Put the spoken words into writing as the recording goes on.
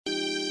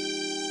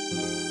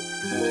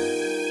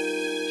This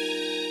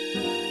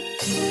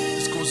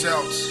goes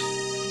out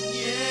to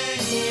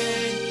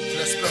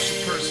that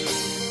special person,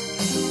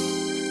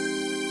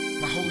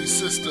 my holy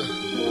sister.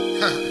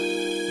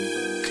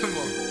 Come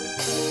on,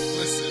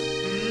 listen.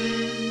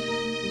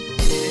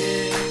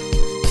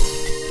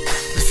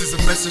 This is a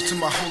message to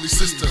my holy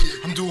sister.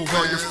 I'm doing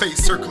well, your fate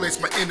circulates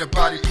my inner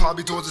body.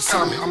 Probably doors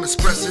assignment, I'm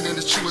expressing in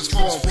its truest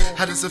form.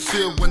 How does it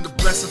feel when the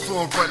blessing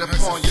flowing right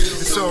upon you?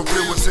 It's so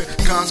real, what's in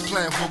God's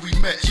plan when we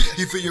met.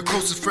 Even your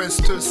closest friends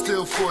stood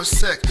still for a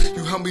sec.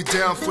 You held me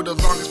down for the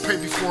longest, pray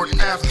before and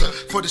after.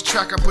 For this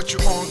track I put you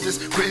on this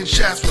written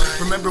chapter.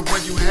 Remember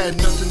when you had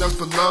nothing else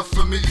but love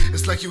for me?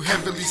 It's like you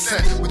heavily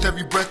sent. With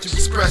every breath you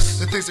express,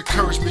 the things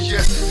encourage me,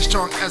 yes. As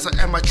strong as I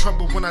am, I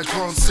tremble when I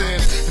grow in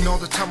sin. And all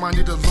the time I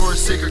need the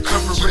Lord's sacred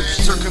covering,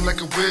 circling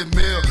like a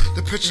windmill.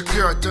 The picture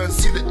clear, I done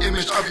see the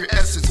image of your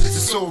essence. It's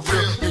so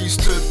real, yeah, you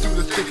stood through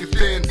the thick and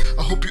thin.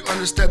 I hope you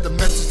understand the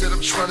message that I'm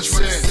trying to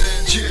send.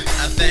 Yeah.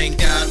 I thank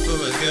God for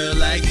a girl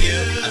like you.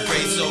 I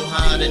pray so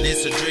hard and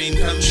it's a dream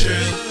come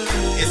true.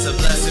 It's a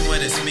blessing when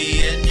it's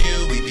me and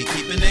you. We be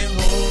keeping it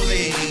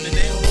holy,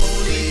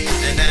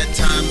 and that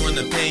time when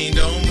the pain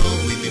don't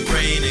move, we be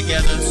praying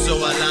together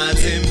so our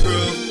lives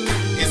improve.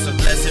 It's a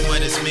blessing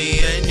when it's me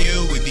and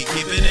you. We be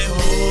keeping it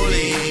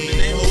holy,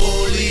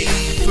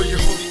 For your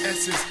holy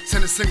essence,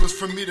 sending singles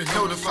for me to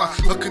notify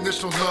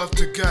unconditional love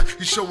to God.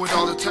 You show it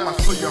all the time. I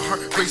feel your heart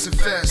racing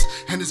fast,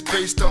 and it's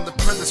based on the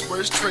premise where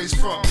it's traced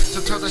from.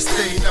 Sometimes I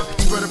stay up,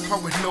 spread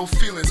apart with no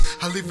feelings.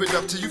 I leave it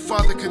up to you,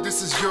 Father, cause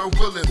this is your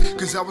willing.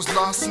 Cause I was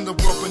lost in the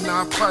world, but now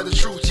I apply the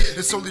truth.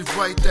 It's only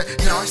right that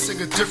now I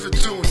sing a different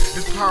tune.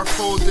 It's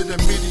powerful than the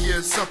media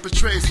itself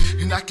betrays.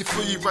 And I can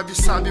feel you right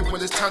beside me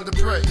when it's time to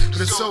pray.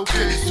 But it's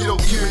okay, you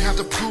don't even have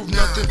to prove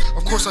nothing.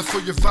 Of course I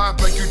feel your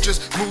vibe like you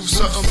just moved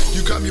something.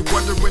 You got me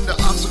wondering the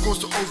obstacles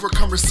to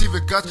overcome,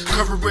 receiving God's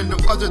covering no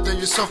other than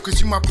yourself.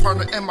 Cause you my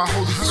partner and my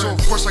holy friend. So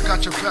of course I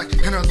got your back,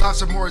 and our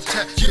lives are more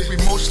intact.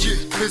 Emotionally,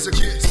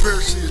 physically,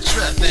 spiritually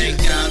attract. I thank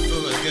God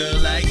for a girl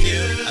like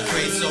you. I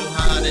pray so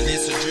hard and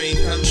it's a dream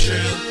come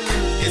true.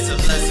 It's a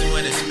blessing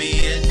when it's me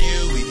and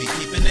you. We be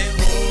keeping it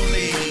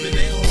holy,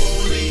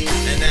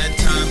 and that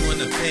time when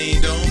the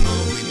pain don't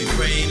move, we be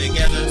praying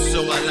together so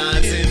our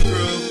lives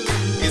improve.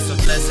 It's a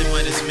blessing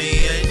when it's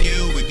me and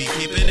you. We be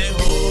keeping it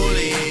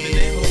holy,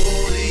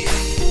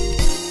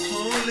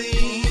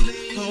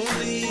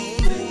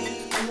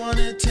 I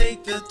wanna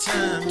take the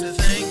time to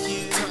thank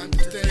you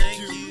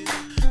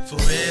for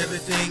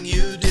everything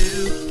you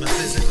do. My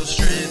physical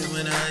strength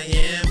when I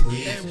am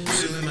weak,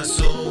 soothing my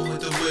soul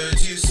with the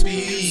words you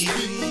speak.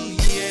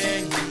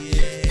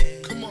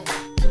 Come on.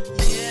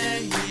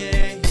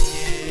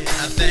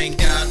 I thank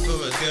God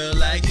for a girl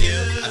like you.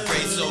 I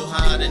pray so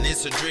hard and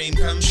it's a dream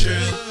come true.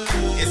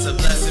 It's a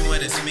blessing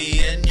when it's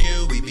me and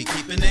you. We be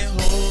keeping it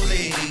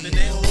holy,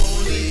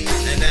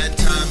 and that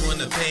time when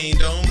the pain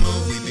don't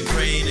move, we be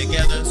praying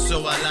together so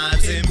our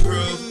lives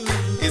improve.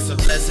 It's a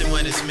blessing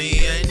when it's me